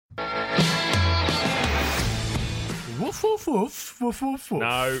Woof, woof, woof, woof, woof, woof.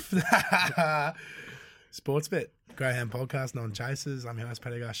 No. Sportsbet, Greyhound Podcast, Non-Chasers. I'm your host,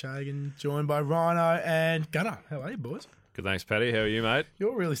 Paddy Shagan, joined by Rhino and Gunner. How are you, boys? Good, thanks, Paddy. How are you, mate?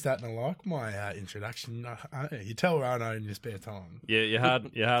 You're really starting to like my introduction. You tell Rhino in your spare time. Yeah, you're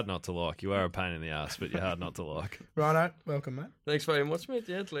hard not to like. You are a pain in the ass, but you're hard not to like. Rhino, welcome, mate. Thanks very much, mate.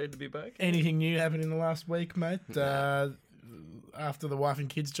 Yeah, glad to be back. Anything new happened in the last week, mate? After the wife and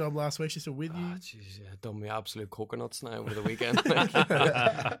kids job last week, she's still with you? Oh, jeez, yeah, done me absolute coconuts now over the weekend. Like,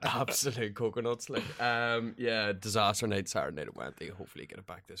 absolute coconuts. Like, yeah, disaster night Saturday night at Wenty. Hopefully get it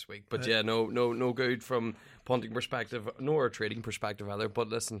back this week. But yeah, no good from punting perspective, nor a trading perspective either. But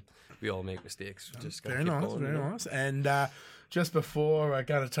listen, we all make mistakes. Just Very nice, very nice. And just before,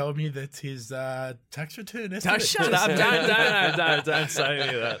 Gunnar told me that his tax return estimate Shut up! Don't say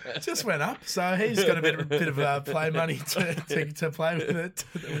any of that. just went up, so he's got a bit of play money to play with it.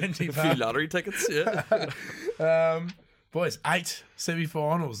 The Wenty A Park. few lottery tickets, yeah. Boys, 8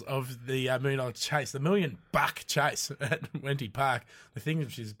 semi-finals of the Million Chase, the Million Buck Chase at Wenty Park. The thing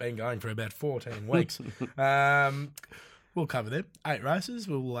which has been going for about 14 weeks. We'll cover them. 8 races.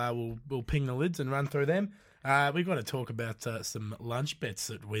 We'll ping the lids and run through them. We've got to talk about some lunch bets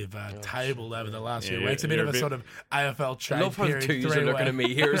that we've tabled over the last few weeks. A bit of a sort of AFL trade I love how period. the twos are looking at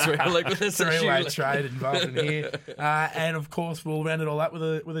me here as well. Like, this Three-way trade involved in here. And, of course, we'll round it all up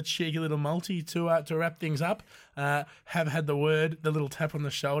with a cheeky little multi to wrap things up. Have had the little tap on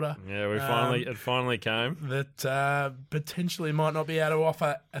the shoulder. Yeah, it finally came. That potentially might not be able to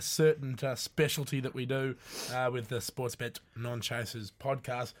offer a certain specialty that we do with the Sportsbet Non-Chasers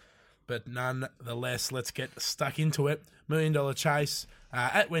podcast. But nonetheless, let's get stuck into it. $1 Million Chase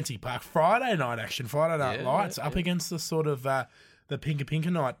at Wenty Park. Friday night action, Friday night lights, up against the sort of the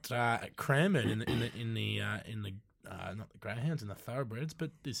pinker night at Cranbourne in the not the Greyhounds and the Thoroughbreds,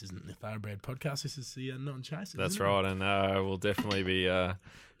 but this isn't the Thoroughbred podcast. This is the Non-Chasers. That's right, and we'll definitely be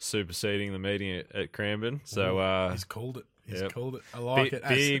superseding the meeting at Cranbourne. So he's called it. Yep. Called it. I like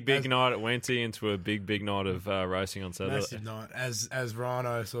it. Big night at Wenty into a big night of racing on Saturday. Massive night. As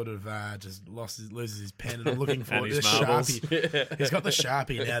Rhino sort of just loses his pen, and I'm looking for And the his marbles. Sharpie. He's got the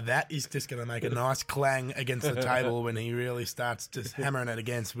Sharpie. Now that is just going to make a nice clang against the table when he really starts just hammering it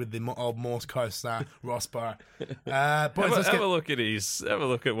against with the old Morse Coast Rossbar. Boys, Have a look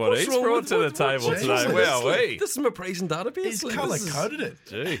at what he's brought to the table today. Wow, This is my pricing database. he's Like, colour this is- coded it.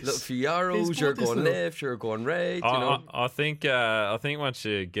 Jeez. Little few arrows, He's you're got this going little- left, you're going right, you know. I think once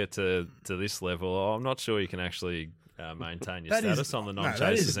you get to this level, I'm not sure you can actually maintain your status on the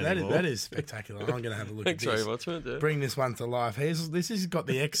non-chasers anymore. That is spectacular. I'm going to have a look Thanks at this. very much, mate. Yeah. Bring this one to life. This has got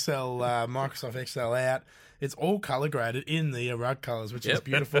the Excel, Microsoft Excel out. It's all colour graded in the rug colours, which is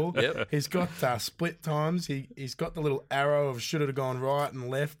beautiful. Yep. He's got split times. He's got the little arrow of should it have gone right and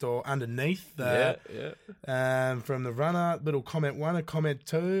left or underneath. From the runner, little comment 1, a comment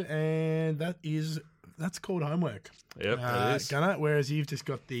 2, and that's called homework. Yep, it is. Gunner, whereas you've just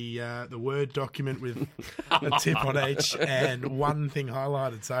got the Word document with a tip on each and one thing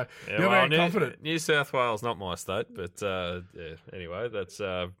highlighted. So you're very confident. New South Wales, not my state, but anyway, that's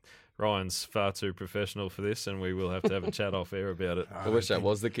Ryan's far too professional for this, and we will have to have a chat off air about it. I wish that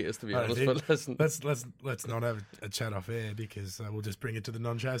was the case, to be honest. But listen, let's not have a chat off air because we'll just bring it to the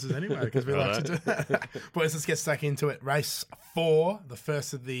non-chasers anyway because we like to do that. Boys, let's get stuck into it. Race 4, the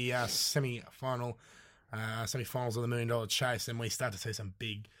first of the semi-finals of the $1 Million Chase, and we start to see some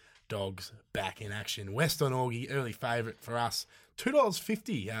big dogs back in action. Western Augie, early favourite for us,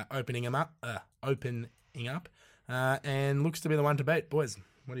 $2.50 opening up, and looks to be the one to beat. Boys,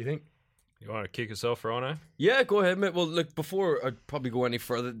 what do you think? You want to kick us off, Rhino? yeah, go ahead, mate. Well, look, before I probably go any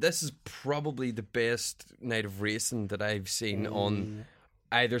further, this is probably the best night of racing that I've seen on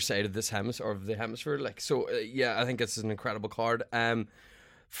either side of this hemisphere or of the hemisphere. Like, so yeah, I think this is an incredible card.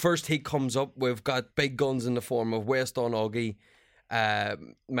 First heat comes up, we've got big guns in the form of Western Augie,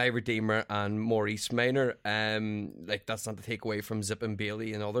 My Redeemer and Maurice Minor. Like, that's not to take away from Zip and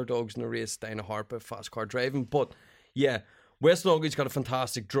Bailey and other dogs in the race, Dinah Harper, fast car driving. But yeah, Western Augie's got a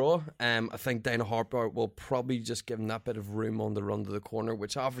fantastic draw. I think Dinah Harper will probably just give him that bit of room on the run to the corner,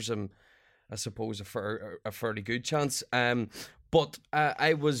 which offers him, I suppose, a fairly good chance. But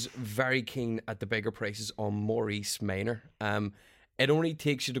I was very keen at the bigger prices on Maurice Minor. It only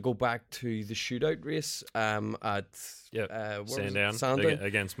takes you to go back to the shootout race at Sandown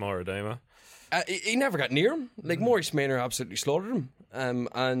against My Redeemer. He never got near him. Like Maurice Maynard absolutely slaughtered him,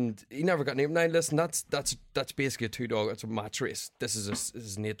 and he never got near him. Now listen, that's basically a 2-dog. It's a match race. This is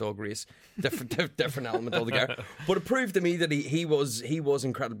an 8-dog race. Different element altogether. But it proved to me that he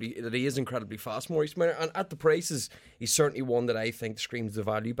is incredibly fast, Maurice Maynard, and at the prices, he's certainly one that I think screams the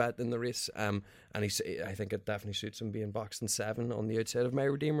value bet in the race. And I think it definitely suits him being boxed in 7 on the outside of my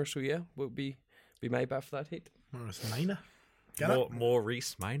Redeemer. So yeah, would be my bet for that heat. Maurice Maynard.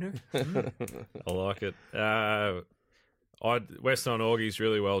 Maurice Maynard. I like it. Western Augie's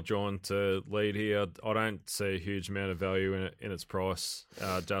really well drawn to lead here. I don't see a huge amount of value in its price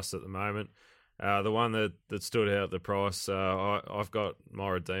just at the moment. The one that stood out at the price, I've got my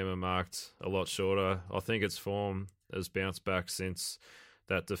Redeemer marked a lot shorter. I think its form has bounced back since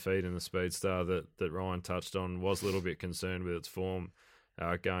that defeat in the Speedstar that Ryan touched on. Was a little bit concerned with its form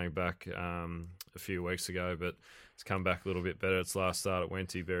going back a few weeks ago, but it's come back a little bit better. Its last start at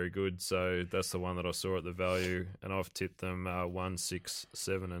Wenty, very good. So that's the one that I saw at the value, and I've tipped them 1, 6,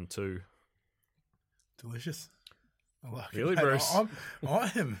 7, and 2. Delicious. I like really, it. Bruce?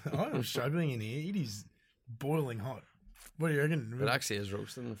 I am struggling in here. It is boiling hot. What do you reckon? It actually is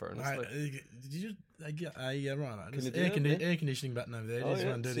roasting in fairness. Did you yeah, right. Can you Air conditioning button over there. Just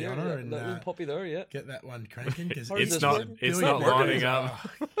want to do the honour and little puppy there, yeah. get that one cranking because It's not lining up.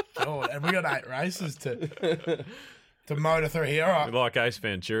 Oh, God, and we got 8 races to motor through here. All right. Like Ace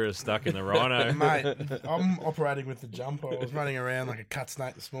Ventura stuck in the Rhino. Mate, I'm operating with the jumper. I was running around like a cut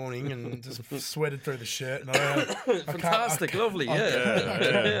snake this morning and just sweated through the shirt. And Fantastic, lovely,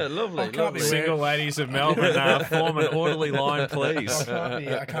 yeah, lovely. Single ladies of Melbourne, form an orderly line, please.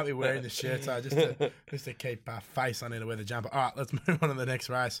 I can't be wearing the shirt, so just to keep face, I need to wear the jumper. All right, let's move on to the next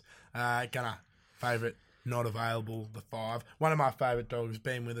race. Gunner, favourite, not available, the 5. One of my favourite dogs,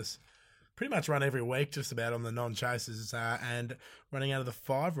 been with us pretty much run every week, just about on the non-chasers, and running out of the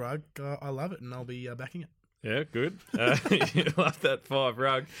 5 rug. I love it, and I'll be backing it. Yeah, good. You love that 5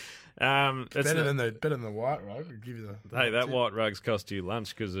 rug. It's better than the white rug. I'll give you the hey, that white rug's cost you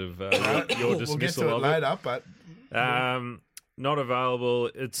lunch because of your dismissal we'll get to it of later, but not available.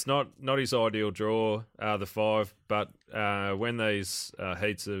 It's not his ideal draw, the 5, but when these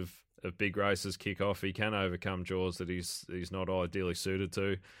heats of big races kick off, he can overcome draws that he's not ideally suited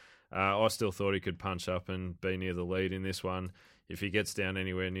to. I still thought he could punch up and be near the lead in this one. If he gets down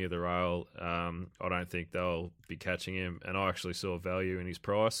anywhere near the rail, I don't think they'll be catching him. And I actually saw value in his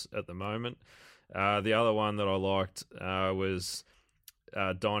price at the moment. The other one that I liked was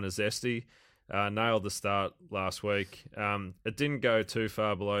Dinah Zesty. Nailed the start last week. It didn't go too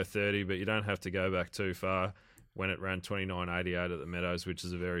far below 30, but you don't have to go back too far when it ran 29.88 at the Meadows, which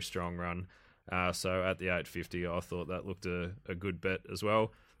is a very strong run. So at the 850, I thought that looked a good bet as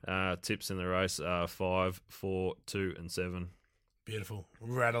well. Tips in the race are 5, 4, 2, and 7. Beautiful.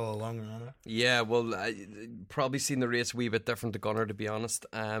 Rattle along, Rhino. Yeah, well, I probably seen the race a wee bit different to Gunner, to be honest.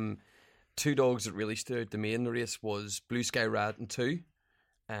 2 dogs that really stood out to me in the race was Blue Sky Rat and 2.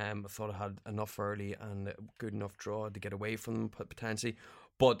 I thought I had enough early and a good enough draw to get away from them potentially.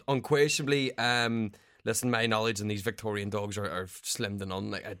 But unquestionably, listen, my knowledge on these Victorian dogs are slim to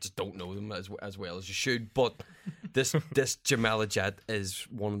none. Like, I just don't know them as well as you should. But this Jamela Jet is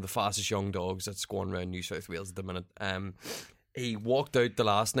one of the fastest young dogs that's going around New South Wales at the minute. He walked out the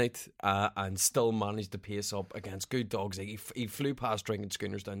last night and still managed to pace up against good dogs. He flew past Drinking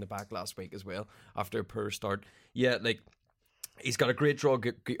Schooners down the back last week as well after a poor start. Yeah, like, he's got a great draw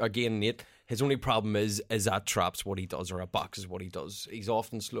again in 8. His only problem is at traps what he does, or at box is what he does. He's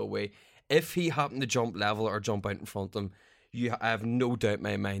often slow away. If he happened to jump level or jump out in front of him, I have no doubt in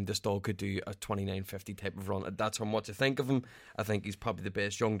my mind this dog could do a 29.50 type of run. That's how much I think of him. I think he's probably the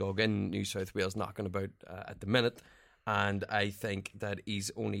best young dog in New South Wales knocking about at the minute. And I think that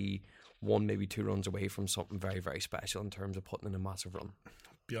he's only 1, maybe 2 runs away from something very, very special in terms of putting in a massive run.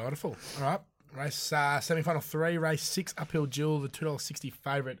 Beautiful. All right. Race semi-final 3, race 6, Uphill Jill, the $2.60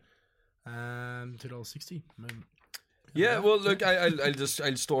 favourite. $2.60. Yeah, well, look,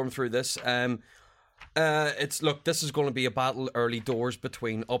 I'll storm through this. This is going to be a battle early doors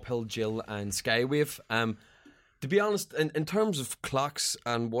between Uphill Jill and Skywave. To be honest, in terms of clocks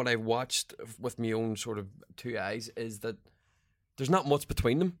and what I've watched with my own sort of 2 eyes, is that there's not much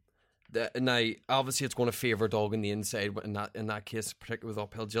between them. Now, obviously, it's going to favour a dog in the inside in that case, particularly with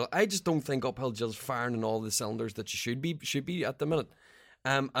Uphill Jill. I just don't think Uphill Jill's firing in all the cylinders that she should be at the minute.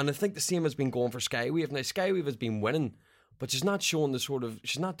 And I think the same has been going for Skywave. Now, Skywave has been winning, but she's not showing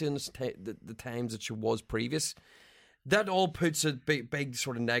she's not doing the times that she was previous. That all puts a big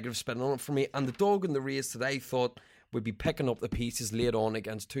sort of negative spin on it for me. And the dog in the race that I thought would be picking up the pieces late on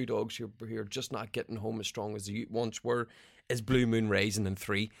against 2 dogs who are just not getting home as strong as they once were is Blue Moon Rising in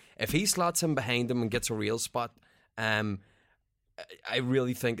 3. If he slots him behind him and gets a real spot, I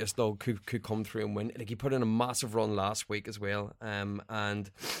really think this dog could come through and win. Like, he put in a massive run last week as well, and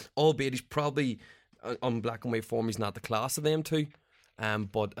albeit he's probably on black and white form, he's not the class of them two.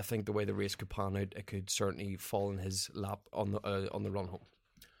 But I think the way the race could pan out, it could certainly fall in his lap on the run home.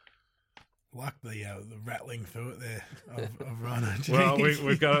 Like the rattling through it there of Rhino. Well,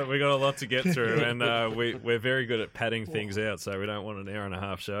 we've got a lot to get through, and we're very good at padding things out, so we don't want an hour and a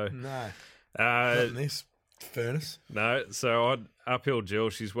half show. No, not in this furnace. No, so uphill Jill,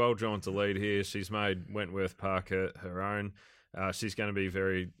 she's well drawn to lead here. She's made Wentworth Park her own. She's going to be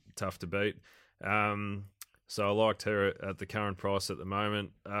very tough to beat. So I liked her at the current price at the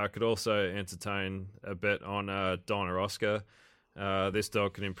moment. I could also entertain a bet on Donna Oscar. This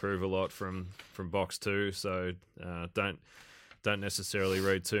dog can improve a lot from box 2, so don't necessarily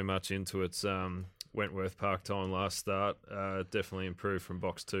read too much into its Wentworth Park time last start. Definitely improved from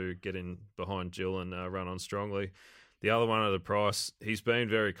box 2, getting behind Jill and run on strongly. The other one at the price, he's been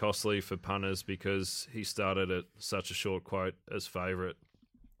very costly for punters because he started at such a short quote as favourite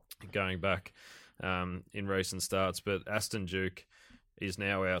going back in recent starts. But Aston Duke is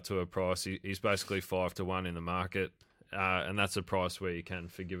now out to a price. He's basically 5-1 in the market, and that's a price where you can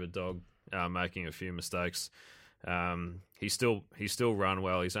forgive a dog making a few mistakes. He's still run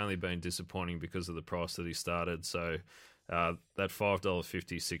well. He's only been disappointing because of the price that he started. So that $5.50,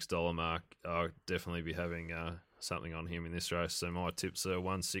 $6 mark, I'll definitely be having something on him in this race. So my tips are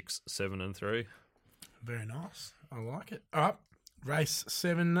 1, 6, 7, and 3. Very nice. I like it. All right. Race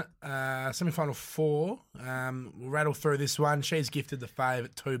 7, semi-final 4. We'll rattle through this one. She's gifted the fave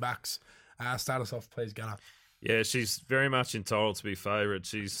at $2. Start us off, please, Gunnar. Yeah, she's very much entitled to be favourite.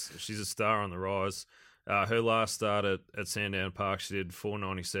 She's a star on the rise. Her last start at Sandown Park, she did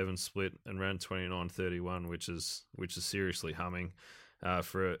 4.97 split and ran 29.31, which is seriously humming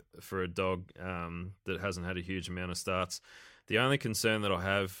for a dog that hasn't had a huge amount of starts. The only concern that I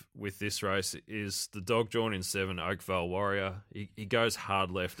have with this race is the dog drawn in 7, Oakvale Warrior. He goes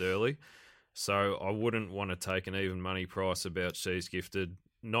hard left early, so I wouldn't want to take an even money price about She's Gifted,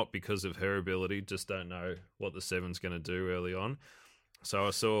 not because of her ability, just don't know what the 7's going to do early on. So I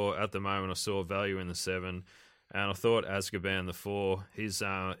saw value in the 7, and I thought Azkaban the 4.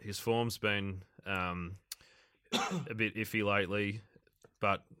 His form's been a bit iffy lately,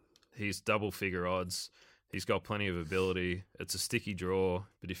 but he's double figure odds. He's got plenty of ability. It's a sticky draw,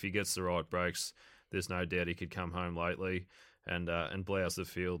 but if he gets the right breaks, there's no doubt he could come home lately and blouse the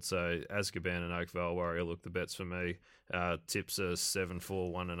field. So Azkaban and Oakvale Warrior look the bets for me. Tips are 7,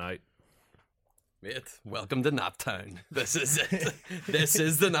 4, 1, and 8. Mate, welcome to Naptown. This is it. This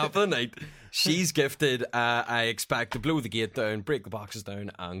is the nap of the night. She's Gifted. I expect to blow the gate down, break the boxes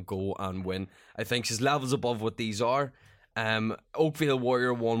down, and go and win. I think she's levels above what these are. Oakvale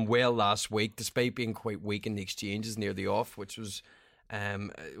Warrior won well last week, despite being quite weak in the exchanges near the off, which was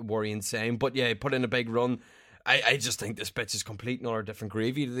worrying sign. But yeah, put in a big run. I just think this bitch is complete and utter different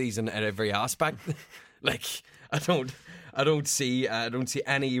gravy to these in every aspect. Like, I don't see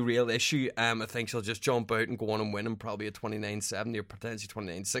any real issue. I think she'll just jump out and go on and win him probably a 29.70 or potentially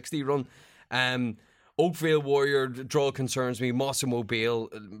 29.60 run. Oakvale Warrior draw concerns me. Mossa Mobile,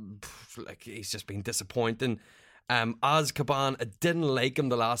 like, he's just been disappointing. Azkaban, I didn't like him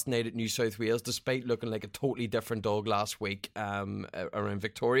the last night at New South Wales, despite looking like a totally different dog last week around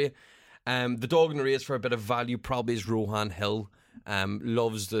Victoria. The dog in the race for a bit of value probably is Rohan Hill.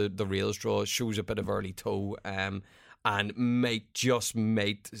 Loves the rails draw, shows a bit of early toe, and might take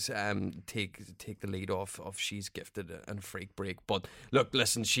the lead off of She's Gifted and Freak Break. But look,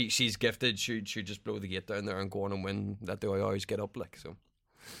 listen, She's Gifted should just blow the gate down there and go on and win. Let the always get up, like, so.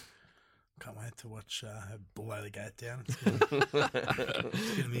 Can't wait to watch her blow the gate down. It's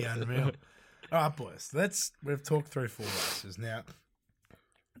gonna be unreal. All right, boys. We've talked through 4 races now.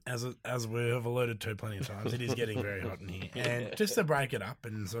 As we have alluded to plenty of times, it is getting very hot in here. And just to break it up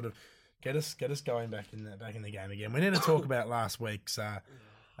and sort of get us going back in the game again, we need to talk about last week's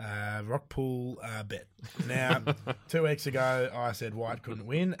rock pool bet. Now, 2 weeks ago, I said White couldn't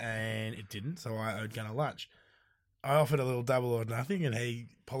win, and it didn't, so I owed Gunnar lunch. I offered a little double or nothing, and he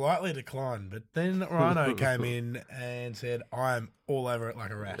politely declined. But then Rhino came in and said, "I'm all over it like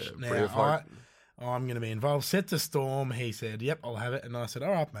a rash." Now, I'm going to be involved. Set to Storm, he said, "Yep, I'll have it." And I said,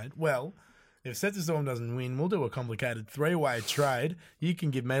 "All right, mate. Well, if Set to Storm doesn't win, we'll do a complicated 3-way trade. You can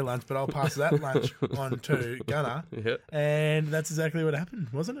give me lunch, but I'll pass that lunch on to Gunnar." Yep. And that's exactly what happened,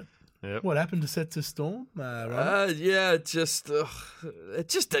 wasn't it? Yep. What happened to Set to Storm? Yeah, it just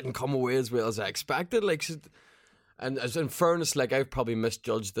didn't come away as well as I expected. Like, And as in fairness, like I've probably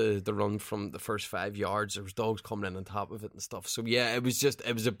misjudged the run from the first 5 yards. There was dogs coming in on top of it and stuff. So yeah, it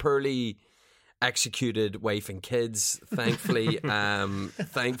was a poorly executed wife and kids. Thankfully, by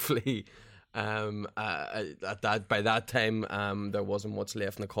that time, there wasn't much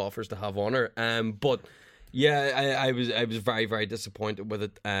left in the coffers to have on her. But yeah, I was very, very disappointed with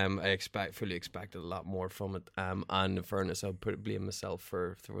it. I fully expected a lot more from it. And in fairness, I'll blame myself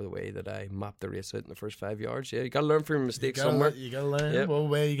for the way that I mapped the race out in the first 5 yards. Yeah, you got to learn from your mistakes somewhere. You got to learn. Yep. Well,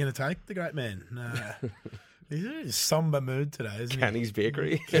 where are you going to take the great man? He's in a somber mood today, isn't Kenny's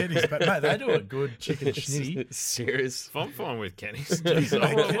Bakery. Kenny's Bakery. Mate, they do a good chicken schnitty. Serious. I'm fine with Kenny's. Jeez,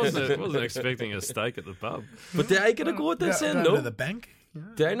 I wasn't expecting a steak at the pub. But did I get a go at this then? No. To the bank? Yeah.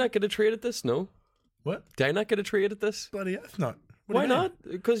 Did I not get a trade at this? No. What? Did I not get a trade at this? Bloody oath not. Why not?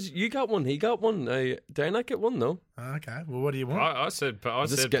 Because you got one, he got one. Did I not get one? No. Okay. Well, what do you want? I said pay up.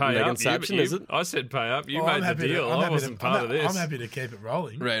 Inception, is it? I said pay up. You made the deal. I wasn't part of this. I'm happy to keep it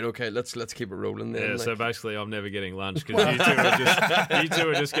rolling. Right. Okay. Let's keep it rolling then. Yeah. So basically, I'm never getting lunch because you two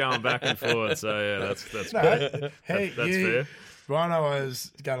are just going back and forth. So yeah, that's fair. Hey, that's fair. Rhino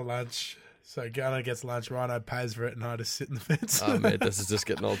has got a lunch. So Gunner gets lunch, Rhino pays for it, and I just sit in the fence. Oh, mate, this is just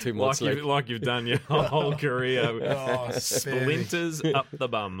getting all too much. Like you've done your whole career. Oh, splinters up the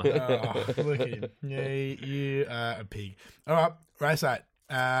bum. Oh, look at him. Yeah, you are a pig. All right, race 8.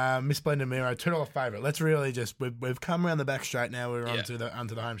 Miss Splendid Miro, $2 favourite. Let's really just we've come around the back straight now. We're onto the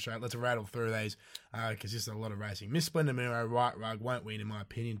home straight. Let's rattle through these because this is a lot of racing. Miss Splendid Miro, right rug won't win in my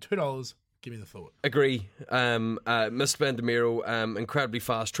opinion. $2. Give me the thought. Agree. Miss Splendid Miro, incredibly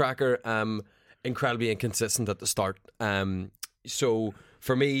fast tracker, incredibly inconsistent at the start. So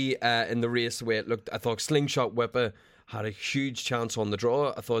for me, in the race, the way it looked, I thought Slingshot Whipper had a huge chance on the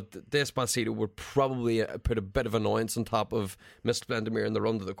draw. I thought Despacito would probably put a bit of annoyance on top of Miss Splendid Miro in the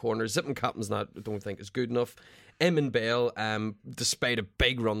run to the corner. Zipping Captain's not, I don't think, is good enough. Emin Bell, despite a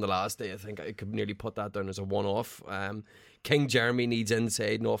big run the last day, I think I could nearly put that down as a one-off. King Jeremy needs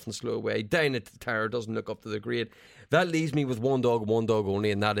inside and often slow away. Down at the tower, doesn't look up to the grade. That leaves me with one dog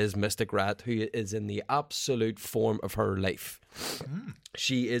only, and that is Mystic Rat, who is in the absolute form of her life.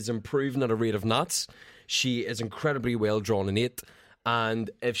 She is improving at a rate of knots. She is incredibly well drawn in 8,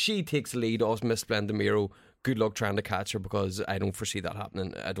 and if she takes the lead off Miss Splendid Miro, good luck trying to catch her, because I don't foresee that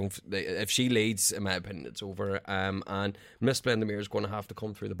happening. If she leads, in my opinion, it's over. And Miss Splendid Miro is going to have to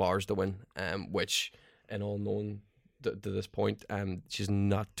come through the bars to win, which, in all known to this point, she's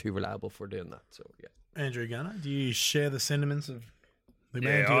not too reliable for doing that. So yeah. Andrew Gunner, do you share the sentiments of the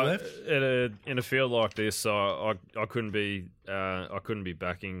man to your left? In a field like this, I couldn't be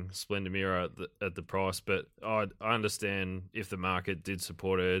backing Splendid Miro at the price, but I understand if the market did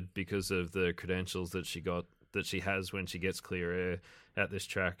support her because of the credentials that she has when she gets clear air at this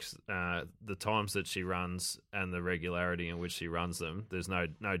track, the times that she runs and the regularity in which she runs them. There's no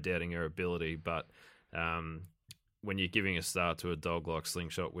doubting her ability, but when you're giving a start to a dog like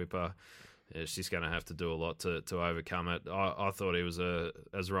Slingshot Whipper, she's going to have to do a lot to overcome it. I thought he was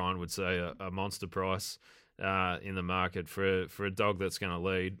as Ryan would say, a monster price in the market for a dog that's going to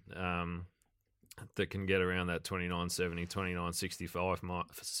lead, that can get around that 29.70,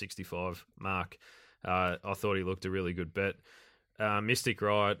 29.65 mark. I thought he looked a really good bet. Mystic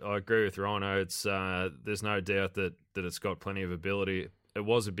Right, I agree with Rhino. It's there's no doubt that it's got plenty of ability. It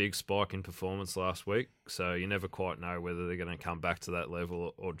was a big spike in performance last week, so you never quite know whether they're going to come back to that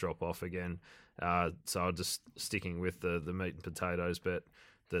level or drop off again. So I'm just sticking with the meat and potatoes bet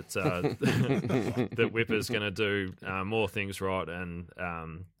that that Whipper's going to do more things right, and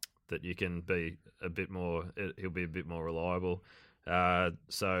that you can be a bit more. He'll be a bit more reliable.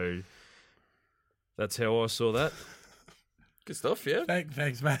 So that's how I saw that. Good stuff, yeah.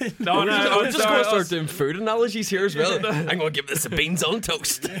 Thanks, mate. No, I'm just going to start doing food analogies here as well. I'm going to give this a beans on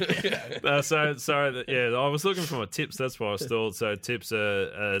toast. Sorry, I was looking for my tips. That's why I stalled. So tips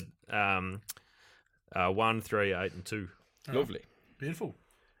are 1, 3, 8, and 2. Lovely, beautiful.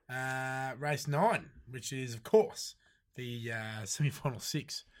 Race 9, which is of course the semi-final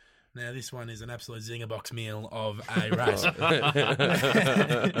 6. Now, this one is an absolute zinger box meal of a race.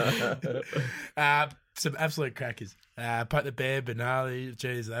 Some absolute crackers. Poke the Bear, Benali,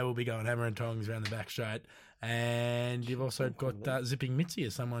 geez, they will be going hammer and tongs around the back straight. And you've also got Zipping Mitzi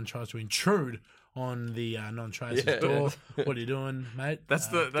as someone tries to intrude on the non-tracer's door. What are you doing, mate? That's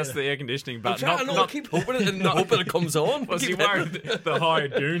the air conditioning button. I keep hoping it comes on. Was he worried the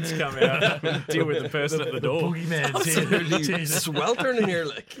hired goons come out and deal with the person at the door? Boogeyman's absolutely here. sweltering in here,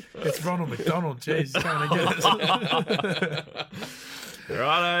 like it's Ronald McDonald. Jeez, he's coming to get us.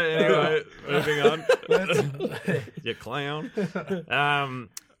 Righto, anyway, moving on. You clown.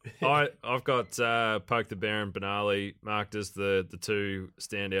 I've got Poke the Bear and Benali marked as the two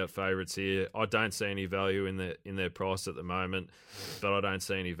standout favourites here. I don't see any value in their price at the moment, but I don't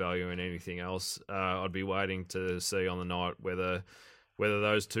see any value in anything else. I'd be waiting to see on the night whether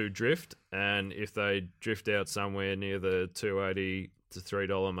those two drift, and if they drift out somewhere near the $2.80 to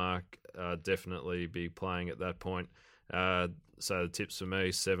 $3 mark, definitely be playing at that point. So the tips for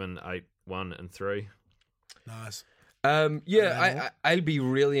me: 7, 8, 1, and 3. Nice. I'll be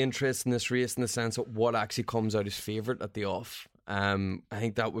really interested in this race in the sense of what actually comes out as favourite at the off. I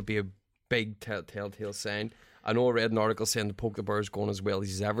think that would be a big telltale sign. I know I read an article saying the Poke the Bear is going as well as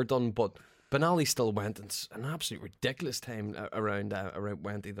he's ever done, but Benali still went in an absolute ridiculous time around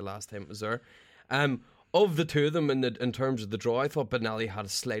Wenty the last time it was there. Of the two of them in terms of the draw, I thought Benali had a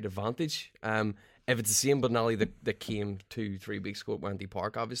slight advantage. If it's the same Benali that came 2-3 weeks ago at Wenty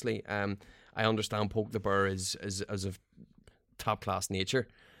Park, obviously. I understand Poke the Bear is of top class nature.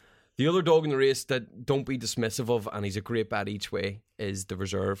 The other dog in the race that don't be dismissive of, and he's a great bet each way, is the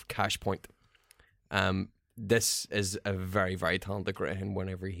reserve Cash Point. This is a very, very talented greyhound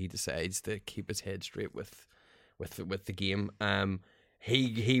whenever he decides to keep his head straight with the game.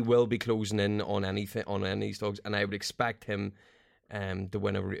 He will be closing in on any of these dogs, and I would expect him to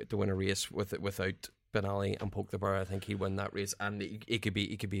win a race without Benali and Poke the Bear. I think he'd win that race, and it could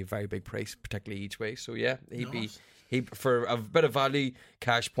be a very big price, particularly each way. So yeah, he for a bit of value,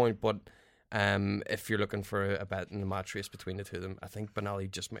 Cash Point, but if you're looking for a bet in the match race between the two of them, I think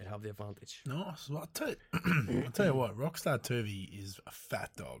Benali just might have the advantage. Nice. Well, I'll tell you what, Rockstar Turvey is a fat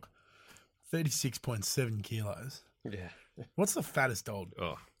dog, 36.7 kilos. Yeah. What's the fattest dog?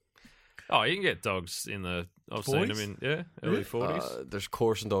 Oh, you can get dogs in the. I've 40s? seen them in early 40s. There's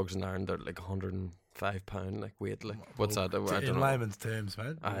coursing dogs in Ireland that are like 105 pound, like weight. Like what's that? I don't In know. layman's terms,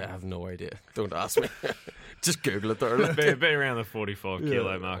 mate. I have no idea. Don't ask me. Just Google it there. Be around the 45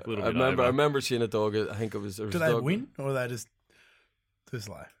 kilo mark, a little bit I over. remember seeing a dog. I think it was. Do they win, or are they just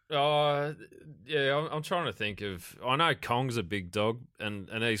low? Yeah, I'm trying to think of. I know Kong's a big dog, and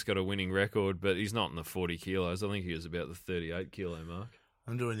he's got a winning record, but he's not in the 40 kilos. I think he was about the 38 kilo mark.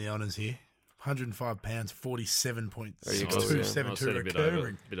 I'm doing the honours here. 105 pounds, 47.6272 I said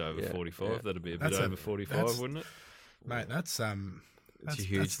recurring. a bit over 45. Yeah. That'd be a That's bit over 45, wouldn't it? Mate, that's a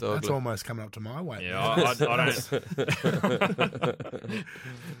huge dog. That's almost coming up to my weight. Yeah, I don't.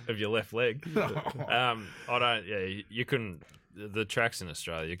 Of your left leg. I don't. Yeah, you couldn't. The tracks in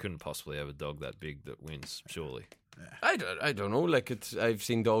Australia, you couldn't possibly have a dog that big that wins. Surely. I don't know. Like I've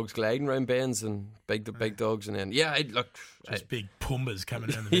seen dogs gliding around bends and big dogs, and then Just big pumbas coming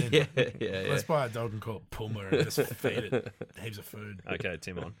down the bend. yeah. Let's buy a dog and call it Puma and just feed it heaps of food. Okay,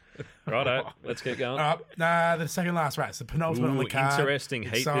 Tim on. Righto, let's get going. All right, the second last race, the penultimate on the card. Interesting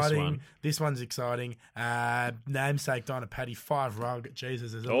heat, this one. This one's exciting. Namesake Dinah Paddy 5 rug.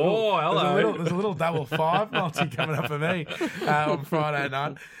 Jesus, there's a little double 5 multi coming up for me on Friday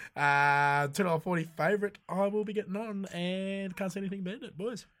night. $2.40 favourite. I will be getting on and can't see anything better,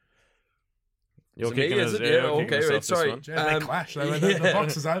 boys. You're kicking us, yeah, okay, right, sorry. They clash. The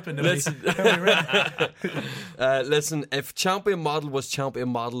box is open. Listen, if Champion Model was Champion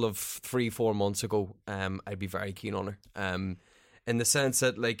Model of 3-4 months ago, I'd be very keen on her. In the sense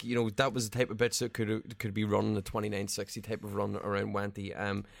that, like, you know, that was the type of bitch that could be running the 2960 type of run around Wenty.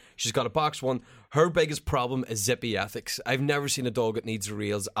 She's got a box one. Her biggest problem is zippy ethics. I've never seen a dog that needs the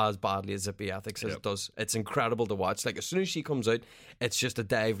rails as badly as zippy ethics as it does. It's incredible to watch. Like, as soon as she comes out, it's just a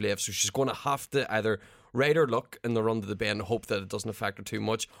dive left. So she's going to have to either ride her luck in the run to the bend and hope that it doesn't affect her too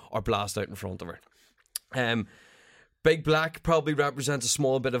much, or blast out in front of her. Big Black probably represents a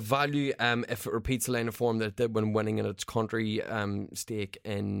small bit of value if it repeats the line of form that it did when winning in its country stake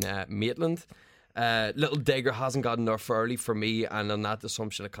in Maitland. Little Digger hasn't gotten enough early for me, and on that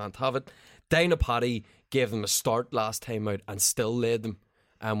assumption I can't have it. Dinah Paddy gave them a start last time out and still led them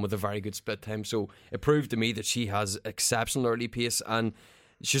with a very good split time, so it proved to me that she has exceptional early pace, and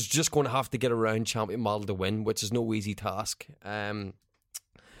she's just going to have to get around Champion Model to win, which is no easy task.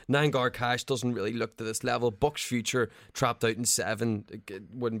 Nangar Cash doesn't really look to this level. Buck's Future trapped out in 7,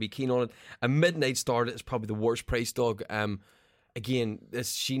 wouldn't be keen on it. A Midnight Star is probably the worst price dog. Again,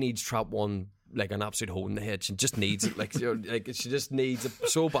 she needs trap 1 like an absolute hole in the head. She just needs it. Like, you know, like she just needs it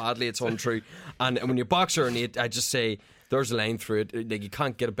so badly it's untrue. And when you box her in 8, I just say there's a line through it. Like, you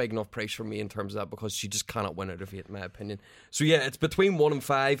can't get a big enough price from me in terms of that, because she just cannot win out of 8, in my opinion. So yeah, it's between 1 and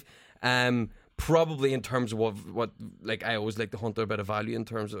 5. probably in terms of what like I always like to hunt a bit of value in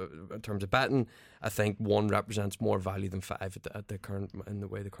terms of betting. I think 1 represents more value than 5 at the current in the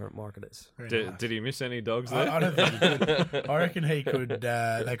way the current market is. Did he miss any dogs there? I don't think he could. I reckon he could.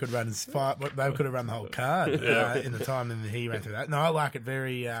 They could run they could have run the whole card in the time that he ran through that. No, I like it.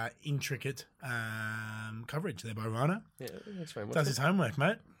 Very intricate coverage there by Rhino. Yeah, that's very much. Does his homework,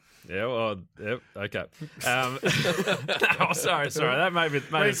 mate. Yeah, well, yep, okay. Oh, sorry. That made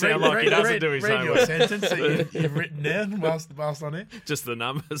it sound like he doesn't do his homework. Read your sentence that you've written down whilst on it. Just the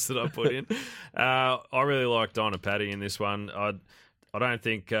numbers that I put in. I really like Paddy in this one. I don't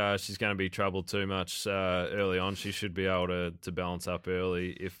think she's going to be troubled too much early on. She should be able to balance up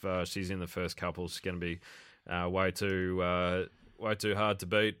early. If she's in the first couple, she's going to be way too hard to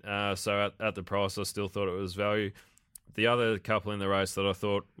beat. So at the price, I still thought it was value. The other couple in the race that I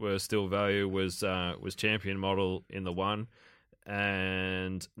thought were still value was Champion Model in the 1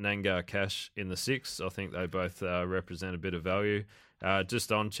 and Nangar Cash in the 6. I think they both represent a bit of value.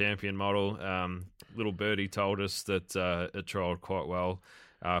 Just on Champion Model, Little Birdie told us that it trialled quite well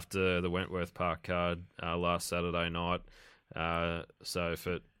after the Wentworth Park card last Saturday night. So if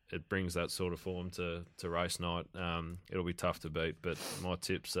it brings that sort of form to race night, it'll be tough to beat. But my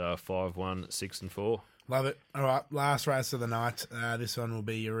tips are 5, 1, 6 and 4. Love it. All right, last race of the night. This one will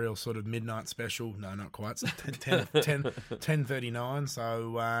be a real sort of midnight special. No, not quite. It's 10:39,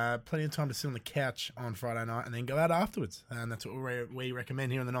 so plenty of time to sit on the couch on Friday night and then go out afterwards. And that's what we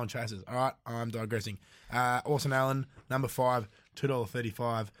recommend here on the Non-Chasers. All right, I'm digressing. Orson Allen, number 5,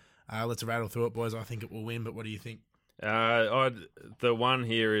 $2.35. Let's rattle through it, boys. I think it will win, but what do you think? The one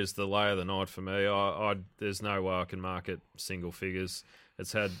here is the lay of the night for me. There's no way I can mark it single figures.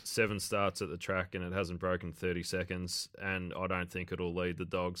 It's had 7 starts at the track and it hasn't broken 30 seconds, and I don't think it'll lead the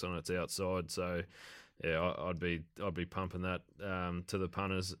dogs on its outside. So, yeah, I'd be pumping that to the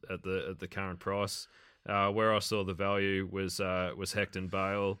punters at the current price. Where I saw the value was Hecton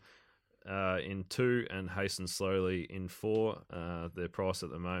Bale in 2 and Hasten Slowly in 4. Their price at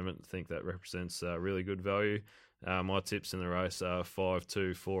the moment, I think that represents really good value. My tips in the race are 5,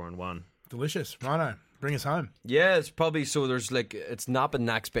 2, 4 and 1. Delicious. Rhino, bring us home. Yeah, it's probably so. There's it's not been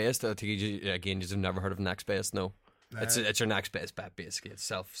next best. I think you have never heard of next best. No, it's your next best bet basically. It's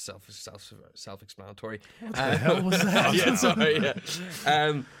self-explanatory. What the hell was that? Yeah, sorry. Yeah.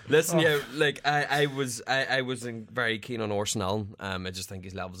 Listen, yeah, I was very keen on Orson Allen. I just think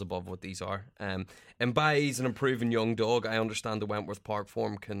his levels above what these are. And by he's an improving young dog. I understand the Wentworth Park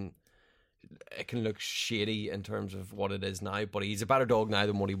form can look shady in terms of what it is now, but he's a better dog now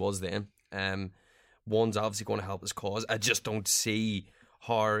than what he was then. One's obviously going to help his cause. I just don't see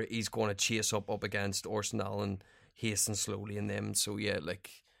how he's going to chase up against Orson Allen, Hasten Slowly in them. So yeah,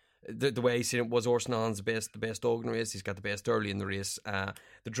 the way I seen it was Orson Allen's the best dog in the race. He's got the best early in the race.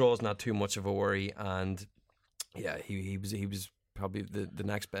 The draw's not too much of a worry, and yeah, he was probably the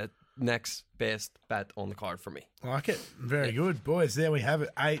next best bet on the card for me. Like it. Very good. Boys, there we have it.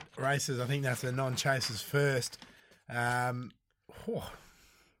 8 races. I think that's the Non-Chasers first.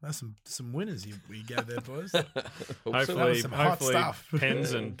 That's some winners we gave there, boys. Hopefully, some hot stuff.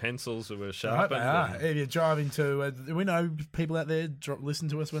 Pens and pencils were I sharpened. hope they are. If you're driving to, we know people out there listen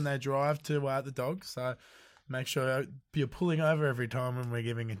to us when they drive to the dogs, so make sure you're pulling over every time when we're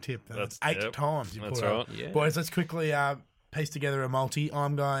giving a tip. That's 8 times you pull over. Yeah. Boys, let's quickly piece together a multi.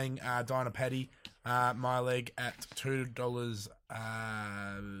 I'm going Paddy, my leg at $2,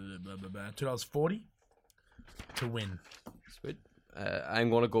 $2.40 to win. Sweet. I'm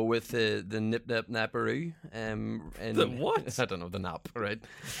going to go with the Nip Nap Naparoo. The what? I don't know, the nap, right?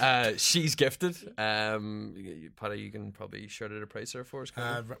 She's gifted. Paddy, you can probably shout out a price there for us.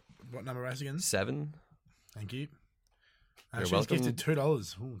 What number race again? 7. Thank you. You're she's welcome. gifted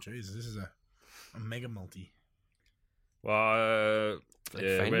 $2. Oh, Jesus, this is a mega multi. Well,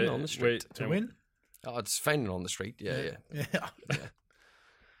 finding on the street. To win? Oh, it's finding on the street. Yeah.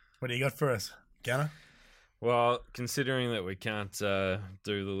 What do you got for us, Gunner? Well, considering that we can't do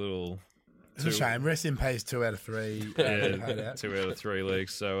the little... It's a shame. Rest in peace, 2 out of 3. 2 out of 3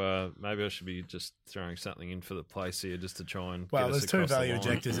 leagues. So maybe I should be just throwing something in for the place here just to try and get us there's 2 across value the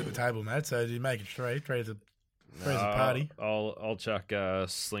line. ejectors at the table, mate. So do you make it 3? 3's a party. I'll chuck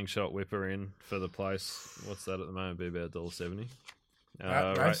Slingshot Whipper in for the place. What's that at the moment? Be about $1.70.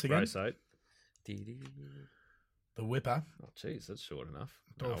 Race again? Race 8. The Whipper. Oh, jeez, that's short enough.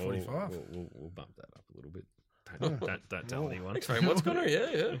 $1.45. We'll bump that up a little bit. Don't tell anyone. Thanks very much, Connor.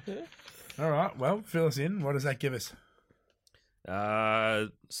 Yeah. All right. Well, fill us in. What does that give us?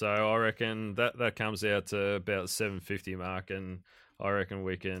 So I reckon that comes out to about $7.50 mark, and I reckon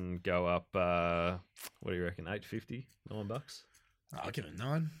we can go up. What do you reckon? $8.50, $9. I'll give it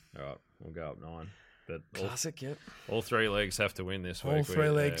 9. All right, will go up 9. But Classic, yep. all 3 legs have to win this week. All 3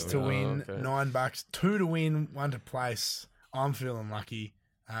 legs to win, okay. $9, 2 to win, 1 to place. I'm feeling lucky.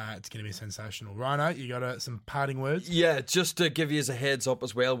 It's going to be sensational. Rhino, you got some parting words? Yeah, just to give you a heads up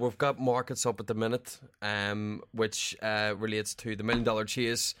as well, we've got markets up at the minute, which relates to the $1 Million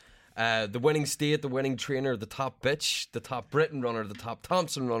Chase. The winning state, the winning trainer, the top bitch, the top Britain runner, the top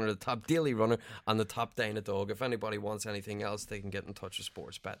Thompson runner, the top Daily runner, and the top Dyna Dog. If anybody wants anything else, they can get in touch with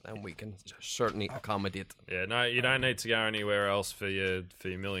Sportsbet, and we can certainly accommodate. Yeah, no, you don't need to go anywhere else for your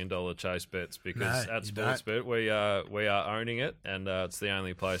 $1 Million Chase bets, because at Sportsbet we are owning it, and it's the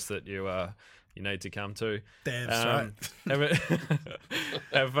only place that you need to come to. Damn straight.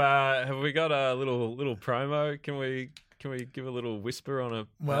 Have we got a little promo? Can we give a little whisper on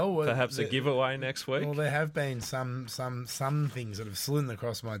perhaps a giveaway next week? Well, there have been some things that have slid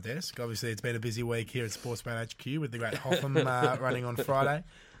across my desk. Obviously, it's been a busy week here at Sportsman HQ with the great Hotham running on Friday.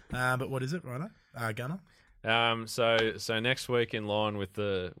 But what is it, Rhino? Gunner? So next week, in line with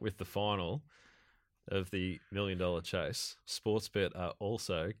the final of the $1 Million Chase, Sportsbet are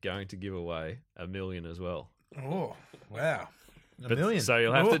also going to give away $1 million as well. Oh, wow. $1 million. So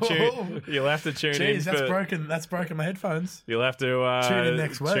you'll have to tune. You'll have to tune in. That's broken my headphones. You'll have to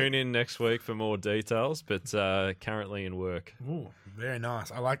tune in next week for more details. But currently in work. Ooh, very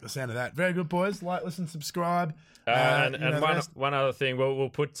nice. I like the sound of that. Very good, boys. Like, listen, subscribe. And one other thing, we'll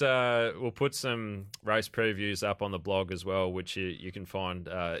put some race previews up on the blog as well, which you can find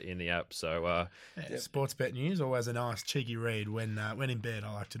in the app. So Sportsbet news, always a nice cheeky read when in bed.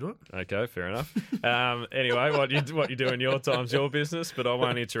 I like to do it. Okay, fair enough. Anyway, what you do in your time's your business, but I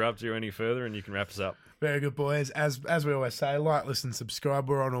won't interrupt you any further, and you can wrap us up. Very good, boys. As we always say, like, listen, subscribe.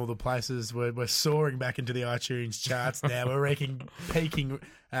 We're on all the places. We're soaring back into the iTunes charts now. We're peaking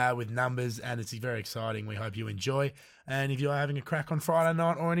with numbers, and it's very exciting. We hope you enjoy. And if you're having a crack on Friday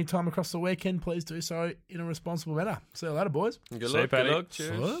night or any time across the weekend, please do so in a responsible manner. See you later, boys. Good luck, Paddy. Good luck.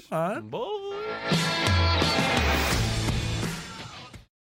 Cheers. Bye. Bye.